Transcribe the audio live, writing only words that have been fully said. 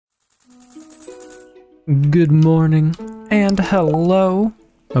Good morning and hello.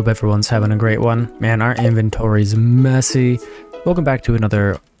 Hope everyone's having a great one. Man, our inventory's messy. Welcome back to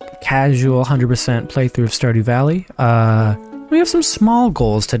another casual 100% playthrough of Stardew Valley. We have some small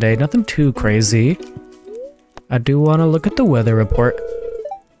goals today, nothing too crazy. I do want to look at the weather report.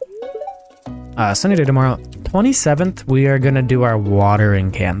 Sunny day tomorrow. 27th, we are gonna do our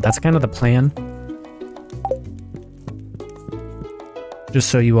watering can. That's kind of the plan. Just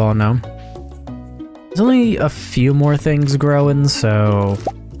so you all know. There's only a few more things growing, so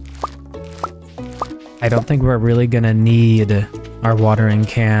I don't think we're really gonna need our watering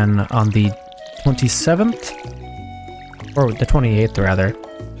can on the 27th, or the 28th rather.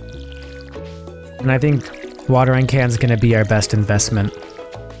 And I think watering can's gonna be our best investment.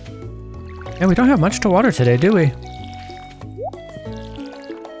 And we don't have much to water today, do we?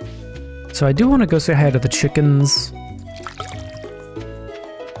 So I do want to go say hi to the chickens.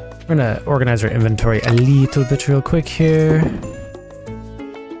 We're gonna organize our inventory a little bit real quick here.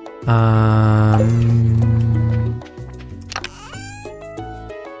 I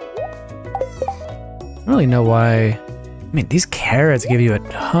don't really know why. I mean, these carrots give you a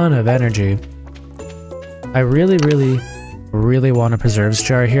ton of energy. I really want a preserves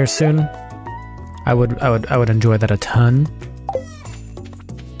jar here soon. I would enjoy that a ton.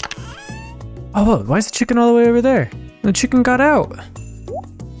 Oh, why is the chicken all the way over there? The chicken got out.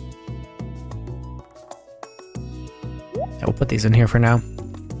 Yeah, we'll put these in here for now.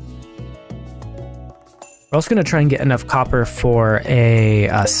 We're also gonna try and get enough copper for a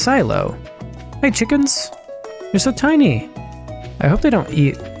silo. Hey chickens, you're so tiny. I hope they don't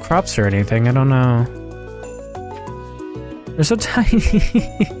eat crops or anything, I don't know. They're so tiny.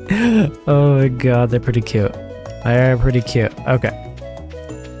 Oh my god, they're pretty cute. They're pretty cute. Okay.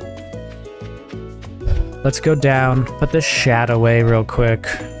 Let's go down, put this shat away real quick.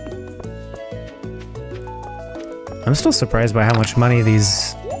 I'm still surprised by how much money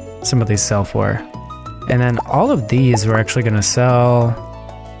some of these sell for. And then all of these we're actually gonna sell.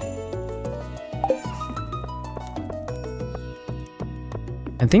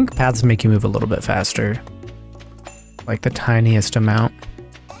 I think paths make you move a little bit faster. Like the tiniest amount.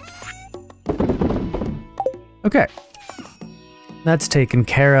 Okay. That's taken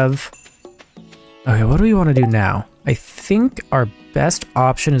care of. Okay, what do we want to do now? I think our best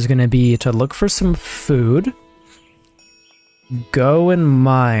option is going to be to look for some food. Go and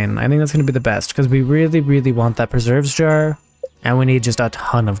mine. I think that's going to be the best because we really want that preserves jar. And we need just a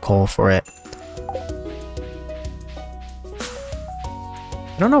ton of coal for it.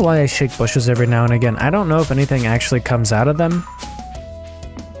 I don't know why I shake bushes every now and again. I don't know if anything actually comes out of them.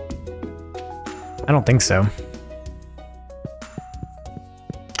 I don't think so.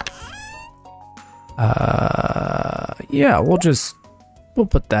 Yeah, we'll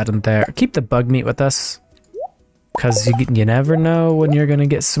put that in there. Keep the bug meat with us. Because you never know when you're gonna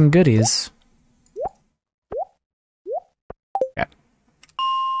get some goodies. Okay.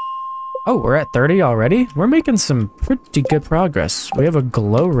 Oh, we're at 30 already? We're making some pretty good progress. We have a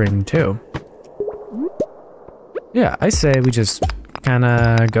glow ring too. Yeah, I say we just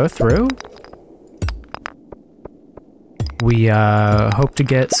kinda go through. We hope to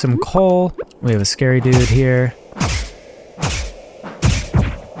get some coal. We have a scary dude here.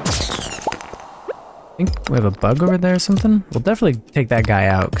 I think we have a bug over there or something. We'll definitely take that guy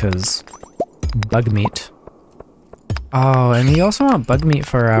out because bug meat. Oh, and we also want bug meat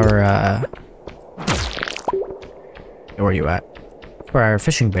for our where are you at? For our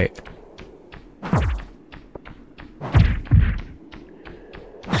fishing bait.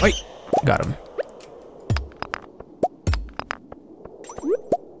 Wait, got him.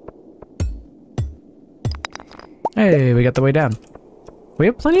 Hey, we got the way down. We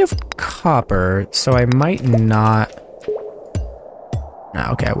have plenty of copper, so I might not...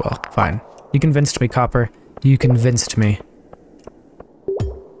 Okay, well, fine. You convinced me, copper. You convinced me.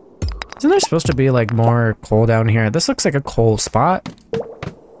 Isn't there supposed to be, like, more coal down here? This looks like a coal spot.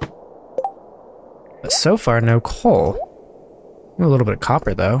 But so far, no coal. A little bit of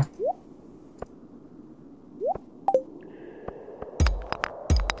copper, though.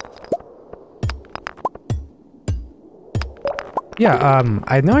 Yeah,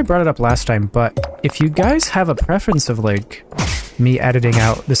 I know I brought it up last time, but if you guys have a preference of, like, me editing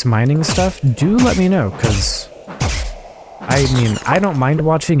out this mining stuff, do let me know, because, I mean, I don't mind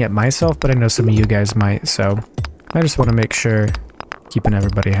watching it myself, but I know some of you guys might, so I just want to make sure keeping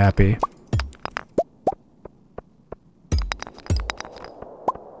everybody happy.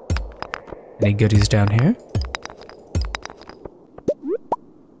 Any goodies down here?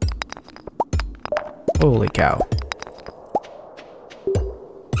 Holy cow.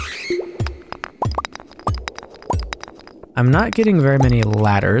 I'm not getting very many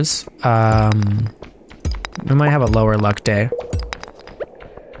ladders. We might have a lower luck day.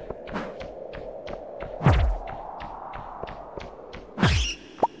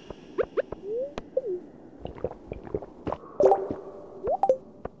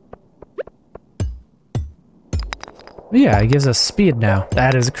 Yeah, it gives us speed now.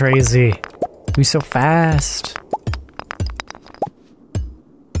 That is crazy. We're so fast.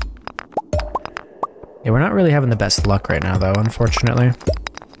 Yeah, we're not really having the best luck right now, though, unfortunately.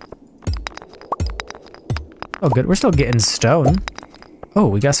 Oh, good. We're still getting stone. Oh,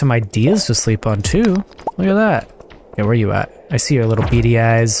 we got some ideas to sleep on, too. Look at that. Okay, where are you at? I see your little beady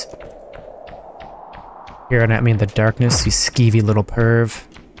eyes. Staring at me in the darkness, you skeevy little perv.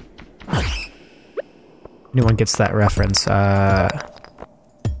 Anyone gets that reference, don't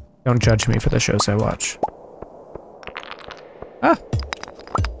judge me for the shows I watch. Ah!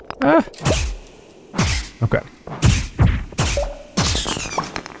 Ah! Okay.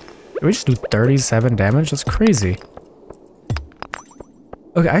 Did we just do 37 damage? That's crazy.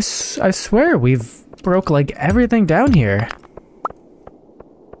 Okay, I swear we've broke, like, everything down here.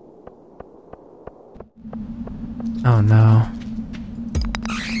 Oh, no.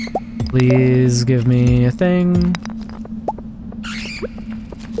 Please give me a thing.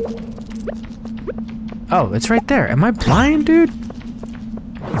 Oh, it's right there. Am I blind, dude?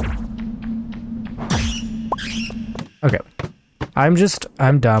 Okay. I'm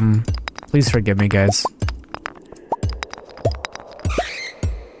dumb. Please forgive me, guys.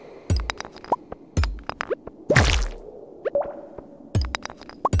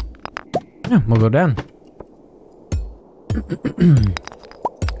 Yeah, we'll go down.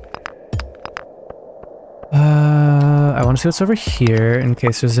 I want to see what's over here in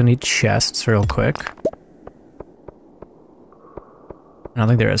case there's any chests real quick. I don't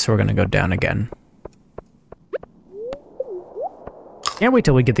think there is, so we're gonna go down again. Can't wait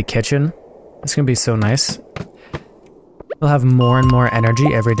till we get the kitchen. It's gonna be so nice. We'll have more and more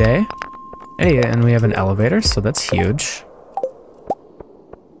energy every day. Hey, and we have an elevator, so that's huge.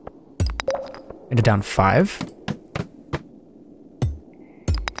 Made it down 5.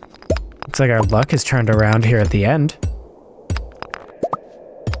 Looks like our luck has turned around here at the end.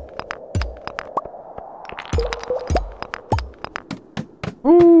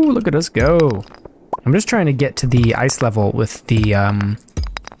 Ooh, look at us go. I'm just trying to get to the ice level with the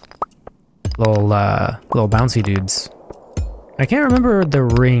little bouncy dudes. I can't remember the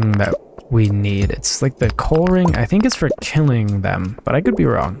ring that we need. It's like the coal ring. I think it's for killing them, but I could be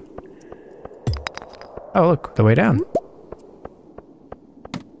wrong. Oh, look, the way down.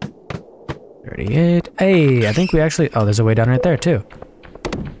 38. Hey, I think we actually... Oh, there's a way down right there, too.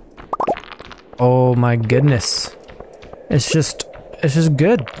 Oh my goodness. It's just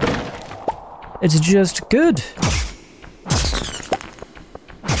good. It's just good.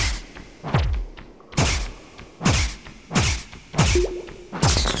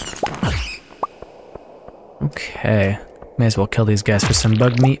 Okay. May as well kill these guys for some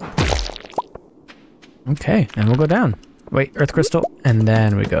bug meat. Okay, and we'll go down. Wait, earth crystal, and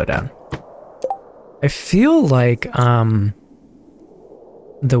then we go down. I feel like,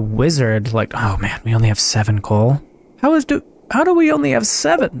 the wizard, like, oh man, we only have 7 coal. How do we only have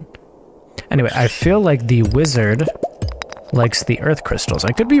 7? Anyway, I feel like the wizard likes the earth crystals.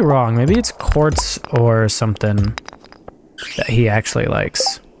 I could be wrong. Maybe it's quartz or something that he actually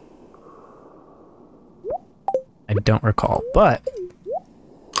likes. I don't recall, but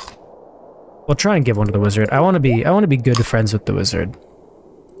we'll try and give one to the wizard. I want to be good friends with the wizard.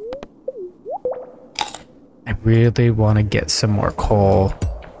 I really want to get some more coal.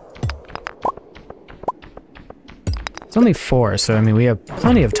 It's only 4, so I mean we have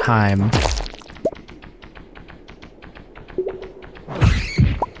plenty of time.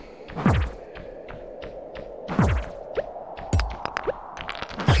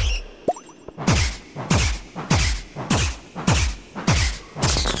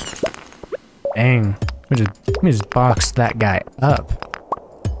 Dang, let me just box that guy up.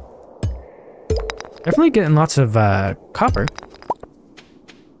 Definitely getting lots of copper.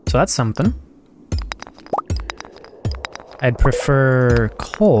 So that's something. I'd prefer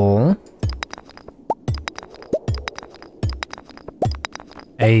coal.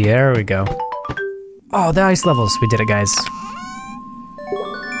 Hey, there we go. Oh, the ice levels. We did it, guys.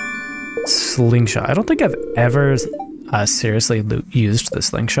 Slingshot. I don't think I've ever seriously used the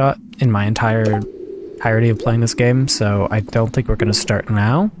slingshot in my entirety of playing this game, so I don't think we're going to start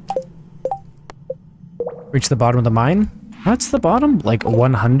now. Reach the bottom of the mine? What's the bottom? Like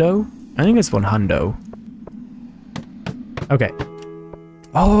 1 hundo? I think it's 1 hundo. Okay.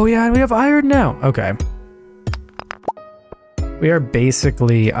 Oh yeah, we have iron now. Okay. We are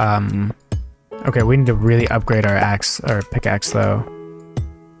basically, okay, we need to really upgrade our axe, our pickaxe though.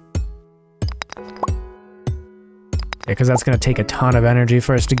 Yeah, because that's going to take a ton of energy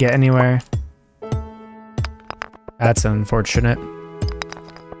for us to get anywhere. That's unfortunate.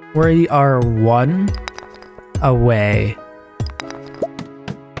 We are 1 away.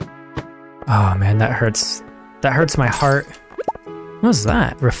 Oh man, that hurts. That hurts my heart. What was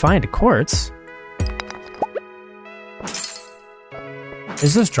that? Refined quartz?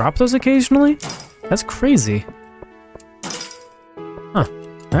 Does this drop those occasionally? That's crazy. Huh.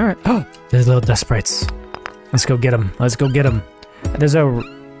 Alright. Oh, there's little dust sprites. Let's go get them. Let's go get them. There's a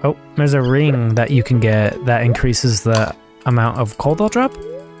ring that you can get that increases the amount of coal they'll drop.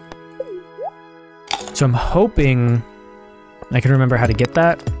 So I'm hoping I can remember how to get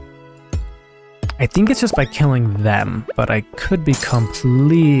that. I think it's just by killing them, but I could be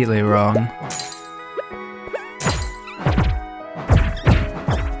completely wrong.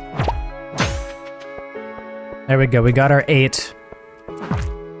 There we go, we got our 8.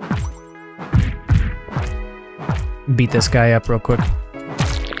 Beat this guy up real quick.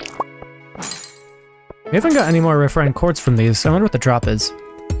 We haven't got any more refined quartz from these. I wonder what the drop is.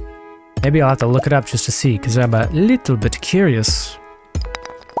 Maybe I'll have to look it up just to see, because I'm a little bit curious.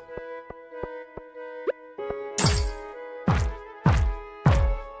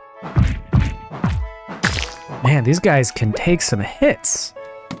 Man, these guys can take some hits.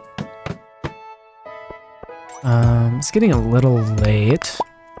 It's getting a little late.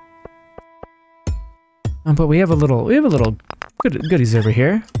 But we have a little goodies over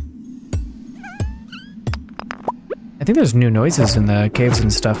here. I think there's new noises in the caves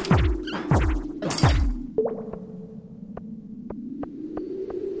and stuff.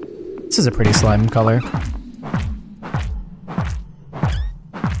 This is a pretty slime color.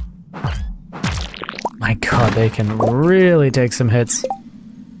 My god, they can really take some hits.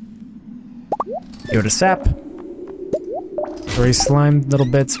 Get rid of sap. 3 slime little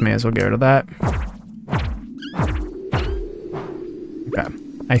bits, may as well get rid of that. Okay.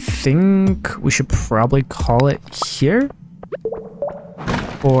 I think we should probably call it here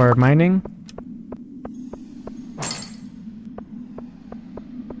for mining.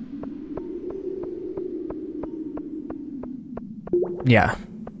 Yeah,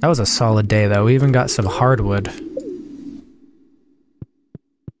 that was a solid day though. We even got some hardwood.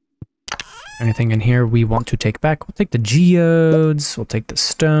 Anything in here we want to take back? We'll take the geodes, we'll take the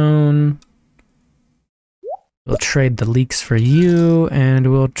stone. We'll trade the leeks for you,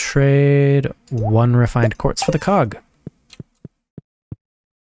 and we'll trade 1 refined quartz for the cog.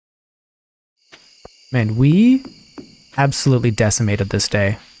 Man, we absolutely decimated this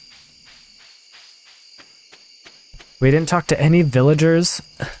day. We didn't talk to any villagers.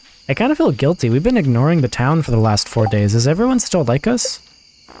 I kind of feel guilty. We've been ignoring the town for the last 4 days. Does everyone still like us?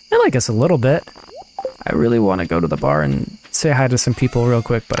 They like us a little bit. I really want to go to the bar and say hi to some people real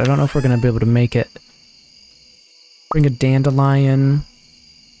quick, but I don't know if we're going to be able to make it. Bring a dandelion,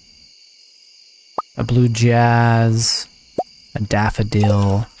 a blue jazz, a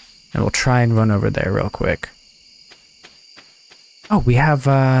daffodil, and we'll try and run over there real quick. Oh, we have,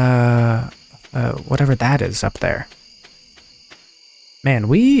 whatever that is up there. Man,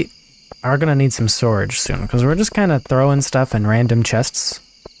 we are gonna need some storage soon, because we're just kind of throwing stuff in random chests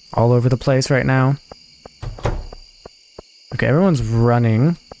all over the place right now. Okay, everyone's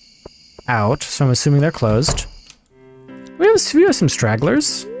running out, so I'm assuming they're closed. We have some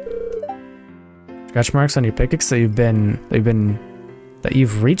stragglers. Scratch marks on your pickaxe that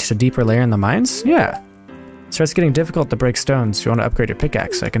you've reached a deeper layer in the mines? Yeah. It starts getting difficult to break stones. You want to upgrade your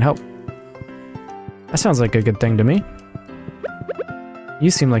pickaxe, I can help. That sounds like a good thing to me.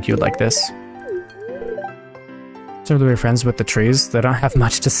 You seem like you would like this. Some of your friends with the trees, they don't have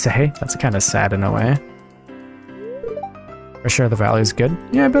much to say. That's kind of sad in a way. For sure the valley's good.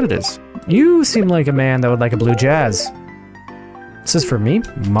 Yeah, I bet it is. You seem like a man that would like a blue jazz. This is for me?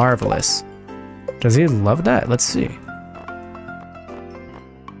 Marvelous. Does he love that? Let's see.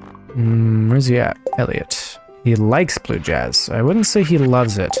 Where's he at? Elliot. He likes blue jazz. I wouldn't say he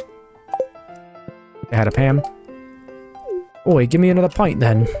loves it. I had a Pam. Oi, give me another pint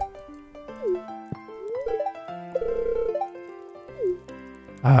then.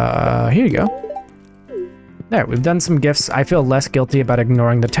 Here you go. There, we've done some gifts. I feel less guilty about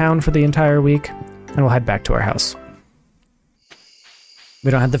ignoring the town for the entire week, and we'll head back to our house.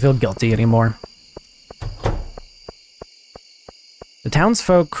 We don't have to feel guilty anymore. The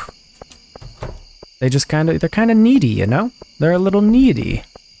townsfolk, they're kind of needy, you know? They're a little needy.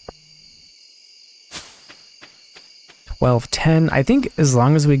 12:10. I think as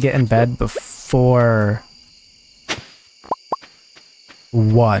long as we get in bed before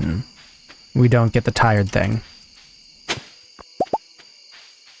 1. We don't get the tired thing.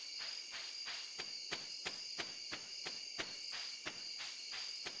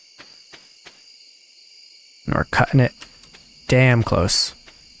 And we're cutting it damn close.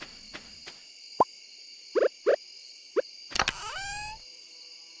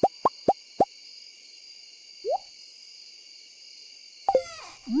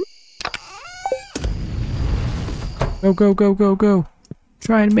 Go, go, go, go, go.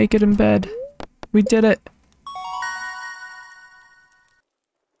 Try and make it in bed. We did it.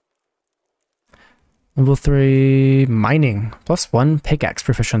 Level 3 mining. +1 pickaxe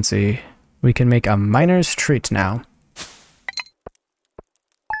proficiency. We can make a miner's treat now.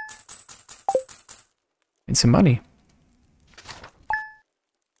 Need some money.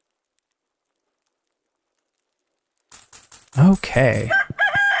 Okay.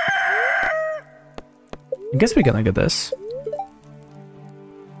 I guess we can look at this.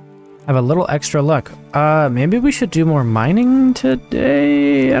 Have a little extra luck. Maybe we should do more mining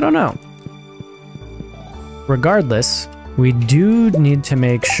today? I don't know. Regardless, we do need to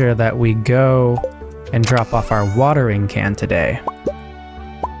make sure that we go and drop off our watering can today.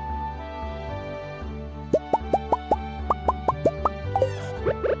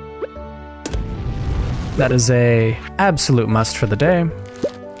 That is a absolute must for the day.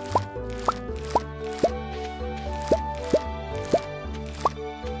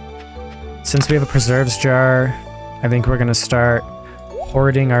 Since we have a preserves jar, I think we're gonna start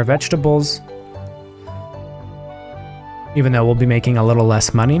hoarding our vegetables. Even though we'll be making a little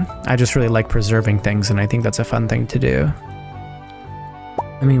less money, I just really like preserving things, and I think that's a fun thing to do.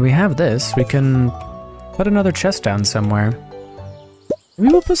 I mean, we have this. We can put another chest down somewhere.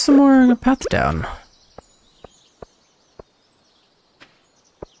 Maybe we'll put some more path down.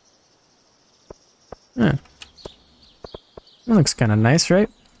 Yeah. That looks kind of nice, right?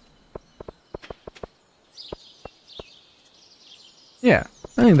 Yeah,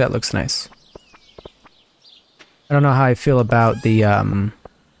 I think that looks nice. I don't know how I feel about the,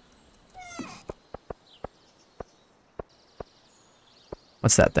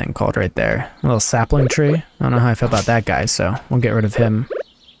 what's that thing called right there? A little sapling tree? I don't know how I feel about that guy, so we'll get rid of him.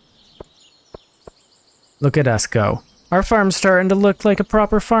 Look at us go. Our farm's starting to look like a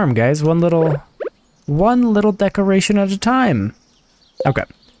proper farm, guys. One little decoration at a time. Okay.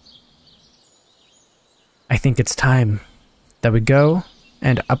 I think it's time that we go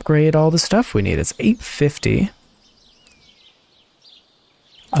and upgrade all the stuff we need. It's 8:50.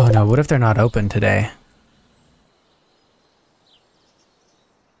 Oh no, what if they're not open today?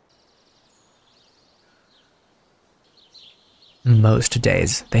 Most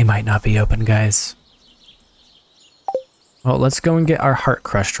days, they might not be open, guys. Well, let's go and get our heart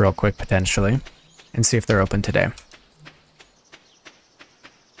crushed real quick, potentially, and see if they're open today.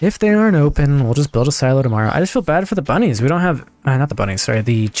 If they aren't open, we'll just build a silo tomorrow. I just feel bad for the bunnies. We don't have... not the bunnies, sorry,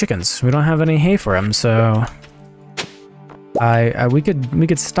 the chickens. We don't have any hay for them, so... we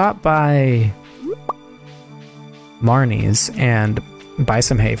could stop by Marnie's and buy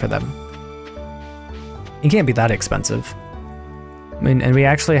some hay for them. It can't be that expensive. I mean, and we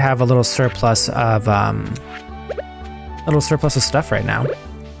actually have a little surplus of stuff right now.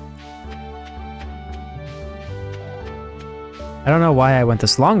 I don't know why I went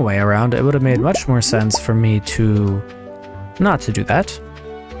this long way around. It would have made much more sense for me to not to do that.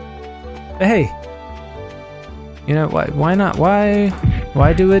 But hey, you know, why not?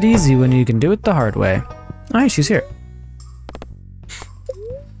 Why do it easy when you can do it the hard way? All right, she's here.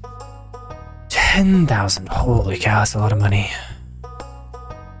 10,000. Holy cow, that's a lot of money.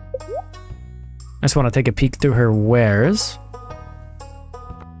 I just want to take a peek through her wares.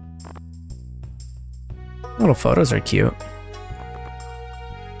 Little photos are cute.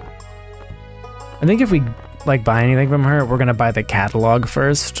 I think if we like buy anything from her, we're gonna buy the catalog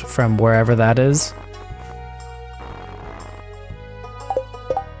first from wherever that is.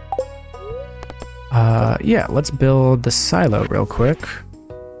 Yeah, let's build the silo real quick.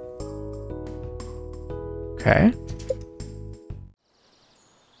 Okay.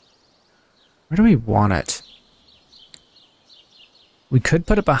 Where do we want it? We could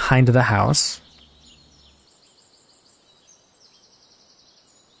put it behind the house.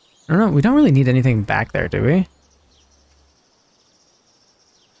 I don't know, we don't really need anything back there, do we?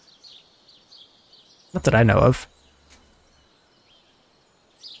 Not that I know of.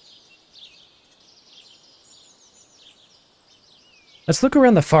 Let's look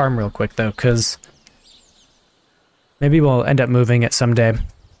around the farm real quick, though, because maybe we'll end up moving it someday.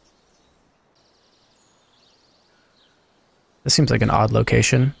 This seems like an odd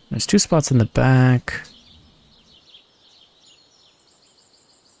location. There's 2 spots in the back.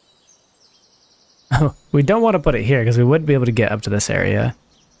 Oh, we don't want to put it here because we wouldn't be able to get up to this area.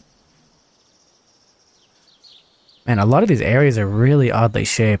 Man, a lot of these areas are really oddly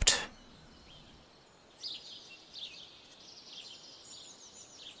shaped.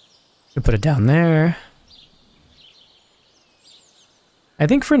 We put it down there. I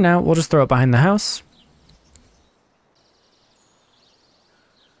think for now, we'll just throw it behind the house.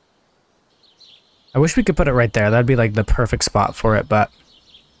 I wish we could put it right there. That'd be like the perfect spot for it, but...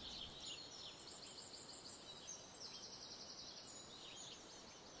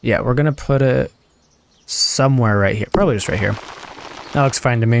 yeah, we're gonna put it somewhere right here. Probably just right here. That looks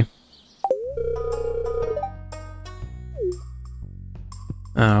fine to me.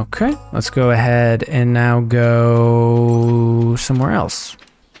 Okay, let's go ahead and now go somewhere else.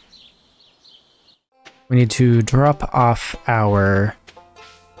 We need to drop off our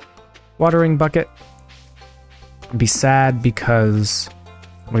watering bucket. Be sad because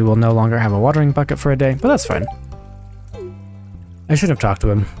we will no longer have a watering bucket for a day, but that's fine. I should have talked to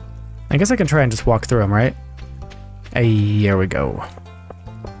him. I guess I can try and just walk through him, right? Hey, here we go.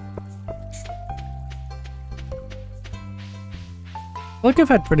 I feel like I've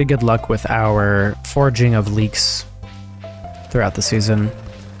had pretty good luck with our foraging of leeks throughout the season.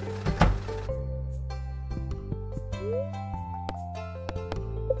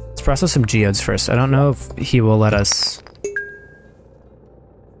 Let's process some geodes first. I don't know if he will let us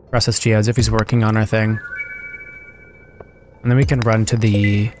process geodes if he's working on our thing. And then we can run to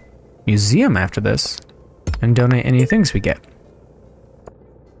the museum after this and donate any things we get.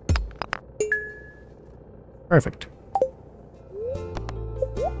 Perfect.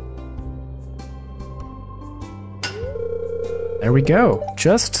 There we go.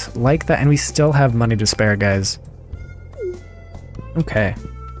 Just like that. And we still have money to spare, guys. Okay.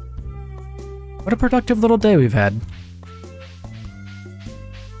 What a productive little day we've had.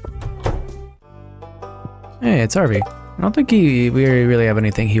 Hey, it's Harvey. I don't think we really have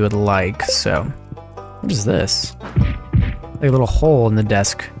anything he would like, so... what is this? Like a little hole in the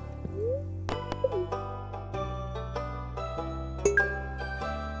desk.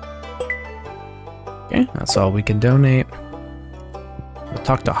 Okay, that's all we can donate. We'll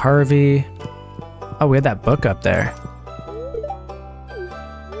talk to Harvey. Oh, we had that book up there.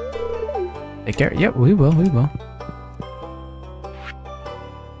 Take care. Yep, we will, we will.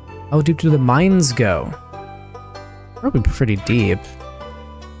 How deep do the mines go? Probably pretty deep.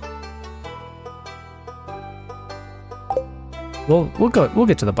 We'll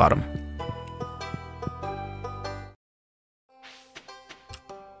get to the bottom.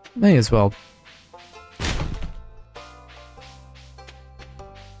 May as well.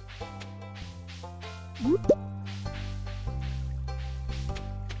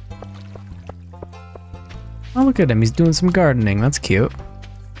 Oh, look at him. He's doing some gardening. That's cute.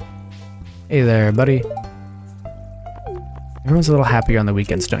 Hey there, buddy. Everyone's a little happier on the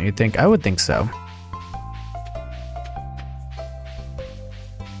weekends, don't you think? I would think so.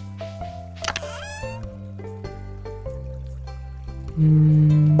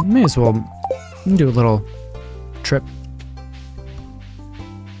 May as well do a little trip.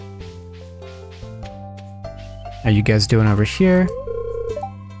 How you guys doing over here?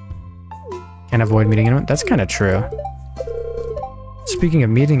 Can't avoid meeting anyone. That's kind of true. Speaking of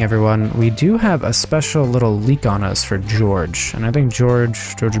meeting everyone, we do have a special little leak on us for George, and I think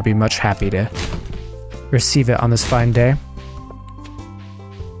George would be much happy to receive it on this fine day.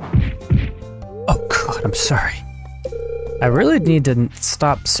 Oh God, I'm sorry. I really need to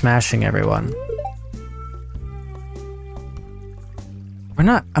stop smashing everyone.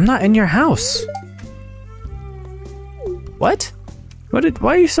 I'm not in your house. What?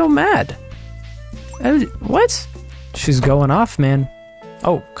 Why are you so mad? What? She's going off, man.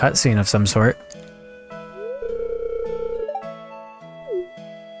 Oh, cutscene of some sort.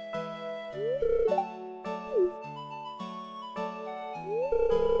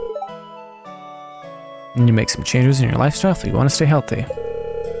 And you make some changes in your lifestyle if you want to stay healthy.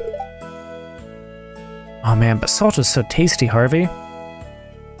 Oh man, but salt is so tasty, Harvey.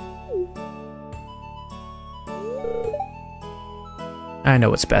 I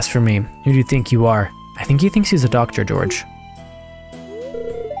know what's best for me. Who do you think you are? I think he thinks he's a doctor, George.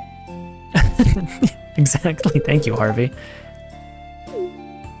 Exactly. Thank you, Harvey.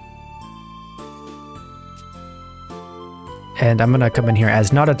 And I'm gonna come in here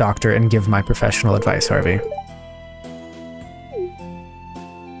as not a doctor and give my professional advice, Harvey.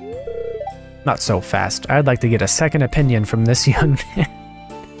 Not so fast. I'd like to get a second opinion from this young man.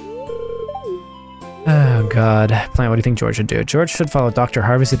 Oh God. Plant, what do you think George should do? George should follow Dr.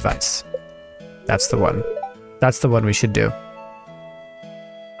 Harvey's advice. That's the one. That's the one we should do.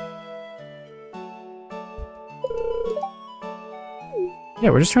 Yeah,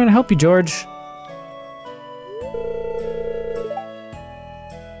 we're just trying to help you, George.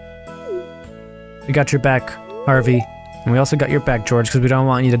 We got your back, Harvey. And we also got your back, George, because we don't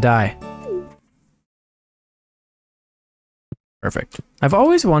want you to die. Perfect. I've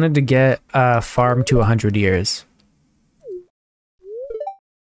always wanted to get a farm to 100 years.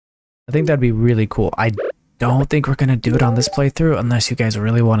 I think that'd be really cool. I don't think we're going to do it on this playthrough unless you guys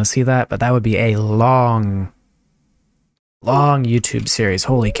really want to see that, but that would be a long YouTube series.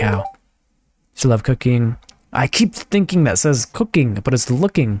 Holy cow. Still love cooking. I keep thinking that says cooking, but it's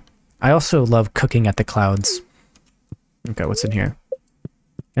looking. I also love cooking at the clouds. Okay, what's in here?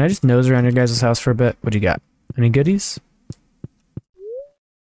 Can I just nose around your guys' house for a bit? What do you got? Any goodies?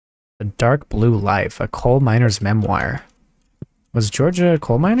 A Dark Blue Life, a coal miner's memoir. Was George a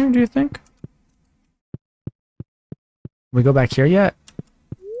coal miner, do you think? We go back here yet?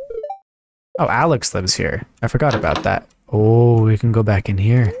 Oh, Alex lives here. I forgot about that. Oh, we can go back in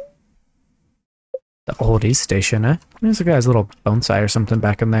here. The old East Station, eh? There's a guy's little bonsai or something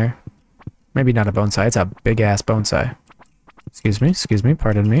back in there. Maybe not a bonsai, it's a big-ass bonsai. Excuse me,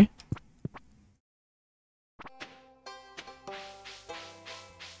 pardon me.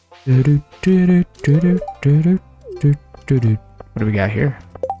 What do we got here?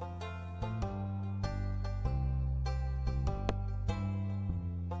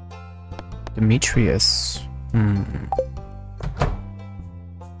 Demetrius. How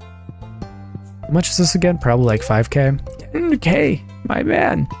much is this again? Probably like 5k? 10k! My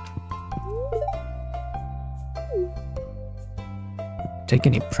man! Take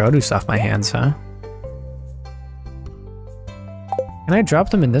any produce off my hands, huh? Can I drop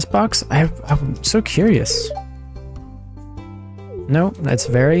them in this box? I'm so curious. No, that's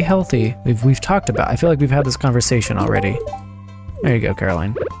very healthy. We've talked about. I feel like we've had this conversation already. There you go,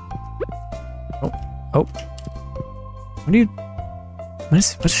 Caroline. Oh.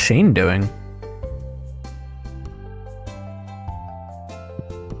 What's Shane doing?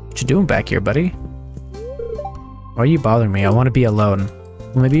 What you doing back here, buddy? Why are you bothering me? I want to be alone.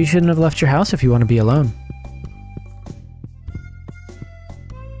 Well, maybe you shouldn't have left your house if you want to be alone.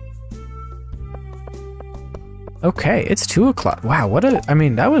 Okay, it's 2 o'clock. Wow, I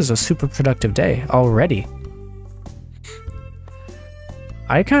mean, that was a super productive day already.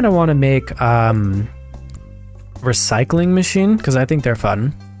 I kind of want to make, recycling machine, because I think they're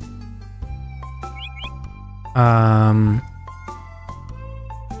fun. I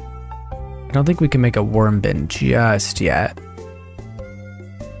don't think we can make a worm bin just yet.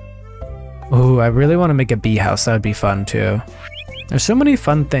 Oh, I really want to make a bee house. That would be fun, too. There's so many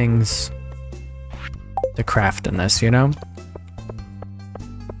fun things to craft in this, you know?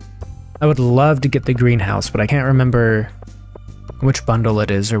 I would love to get the greenhouse, but I can't remember which bundle it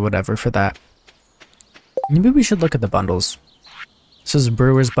is or whatever for that. Maybe we should look at the bundles. This is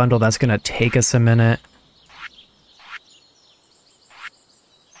Brewer's bundle. That's going to take us a minute.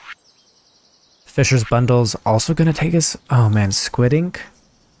 Fisher's bundle's also going to take us... Oh man, squid ink.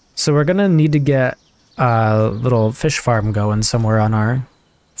 So we're going to need to get a little fish farm going somewhere on our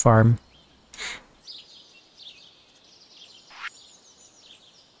farm.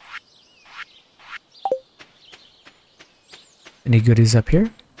 Any goodies up here?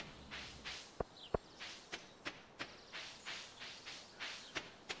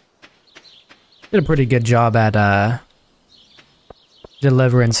 Did a pretty good job at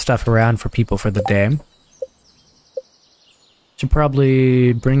delivering stuff around for people for the day. Should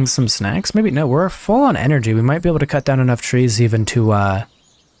probably bring some snacks. Maybe no, we're full on energy. We might be able to cut down enough trees even to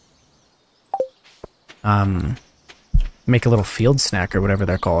make a little field snack or whatever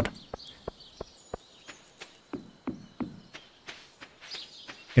they're called.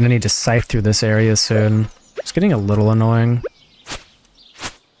 Gonna need to scythe through this area soon. It's getting a little annoying.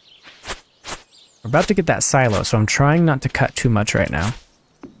 We're about to get that silo, so I'm trying not to cut too much right now.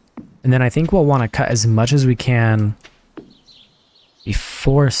 And then I think we'll want to cut as much as we can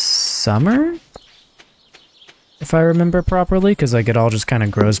before summer? If I remember properly, because like it all just kind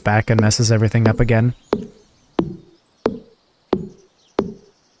of grows back and messes everything up again.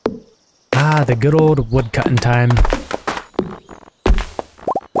 Ah, the good old wood cutting time.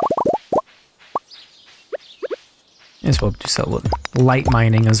 As well do some light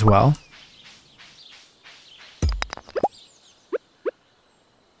mining as well.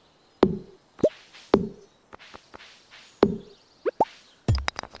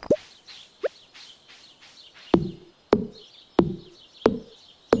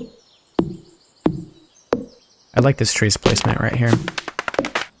 I like this tree's placement right here.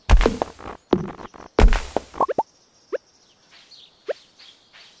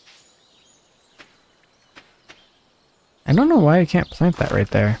 I don't know why I can't plant that right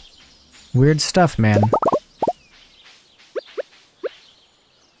there. Weird stuff, man.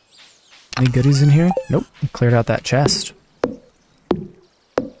 Any goodies in here? Nope. Cleared out that chest.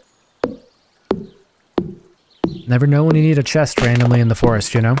 Never know when you need a chest randomly in the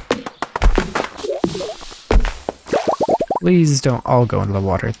forest, you know? Please don't all go into the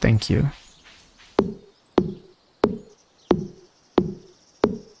water. Thank you.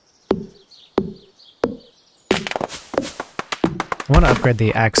 I want to upgrade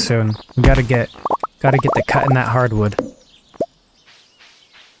the axe soon. We gotta get the cut in that hardwood.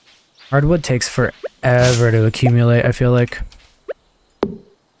 Hardwood takes forever to accumulate, I feel like.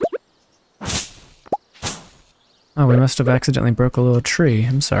 Oh, we must have accidentally broke a little tree.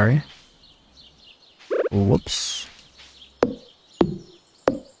 I'm sorry. Whoops.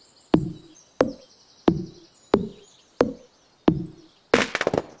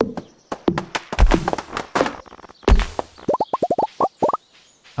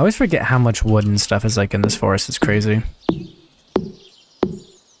 I always forget how much wood and stuff is like in this forest. It's crazy.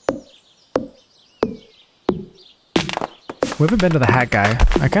 We haven't been to the hat guy.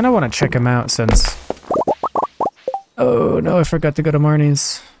 I kind of want to check him out since... Oh no, I forgot to go to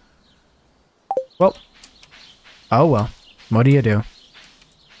Marnie's. Well. Oh well. What do you do?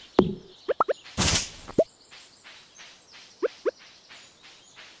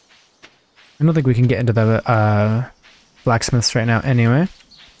 I don't think we can get into the blacksmiths right now anyway.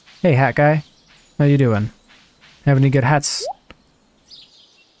 Hey hat guy. How you doing? Have any good hats?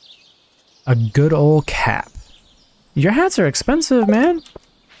 A good old cap. Your hats are expensive, man.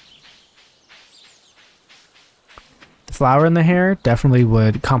 The flower in the hair definitely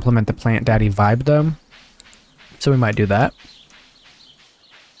would complement the plant daddy vibe though. So we might do that.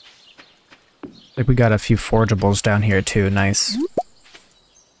 Like we got a few forgeables down here too. Nice.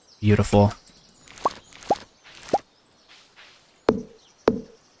 Beautiful.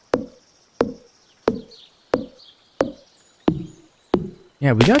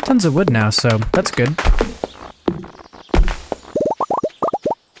 Yeah, we got tons of wood now, so that's good.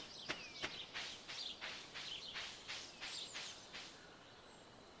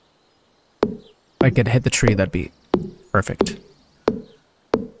 If I could hit the tree, that'd be perfect.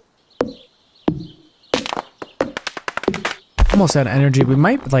 Almost out of energy. We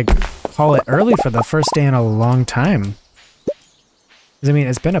might, like, call it early for the first day in a long time. 'Cause, I mean,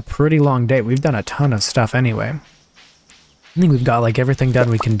 it's been a pretty long day. We've done a ton of stuff anyway. I think we've got, like, everything done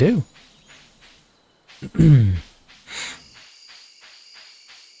we can do.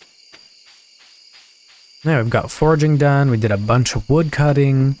 Now we've got foraging done. We did a bunch of wood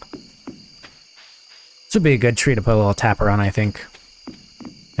cutting. This would be a good tree to put a little tapper on, I think.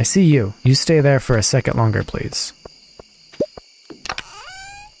 I see you. You stay there for a second longer, please.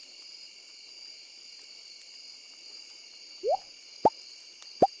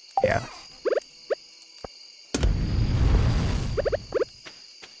 Yeah.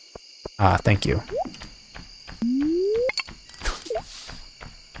 Ah, thank you.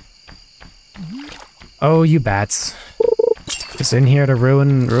 Oh, you bats. Just in here to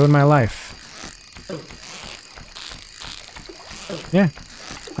ruin my life. Yeah,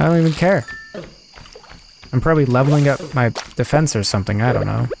 I don't even care. I'm probably leveling up my defense or something, I don't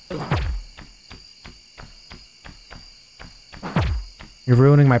know. You're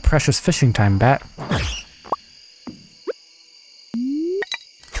ruining my precious fishing time, bat.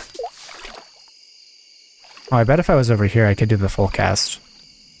 Oh, I bet if I was over here I could do the full cast.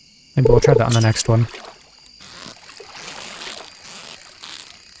 Maybe we'll try that on the next one.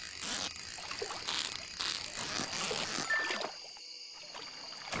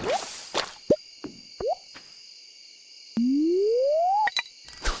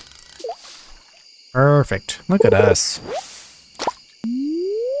 Perfect. Look at us.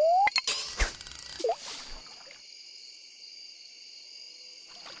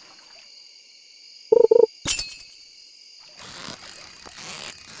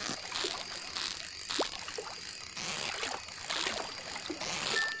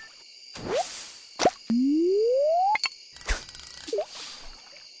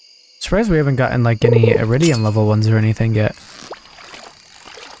 Surprised we haven't gotten like any iridium level ones or anything yet.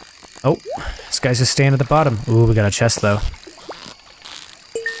 Oh, this guy's just staying at the bottom. Ooh, we got a chest though.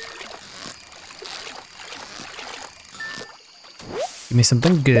 Give me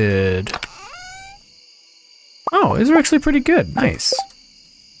something good. Oh, these are actually pretty good. Nice.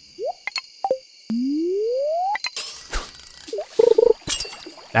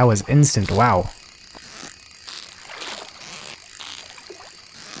 That was instant. Wow.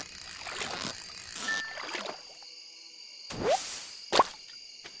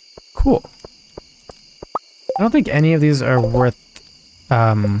 Cool. I don't think any of these are worth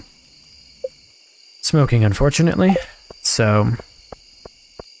smoking, unfortunately. So,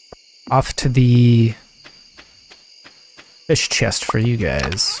 off to the fish chest for you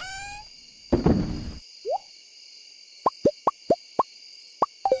guys.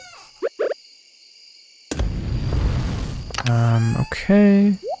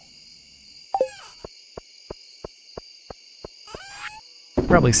 Okay.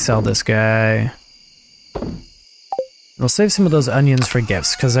 Probably sell this guy. We'll save some of those onions for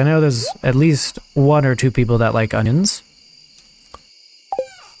gifts, because I know there's at least 1 or 2 people that like onions.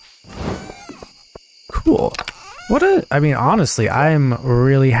 Cool. I mean, honestly, I'm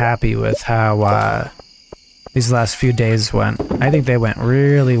really happy with how these last few days went. I think they went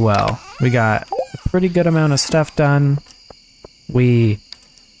really well. We got a pretty good amount of stuff done. We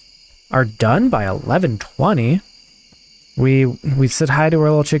are done by 11:20. We said hi to our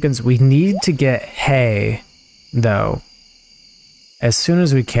little chickens. We need to get hay, though, as soon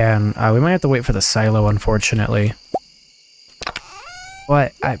as we can. We might have to wait for the silo, unfortunately.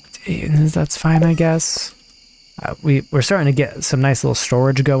 But that's fine, I guess. We're starting to get some nice little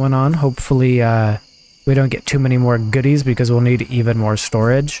storage going on. Hopefully, we don't get too many more goodies because we'll need even more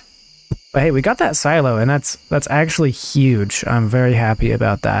storage. But hey, we got that silo, and that's actually huge. I'm very happy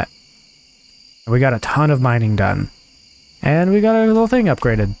about that. We got a ton of mining done. And we got our little thing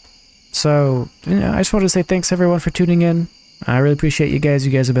upgraded. So, you know, I just wanted to say thanks everyone for tuning in. I really appreciate you guys.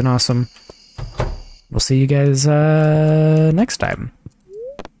 You guys have been awesome. We'll see you guys next time.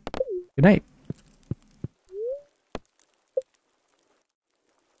 Good night.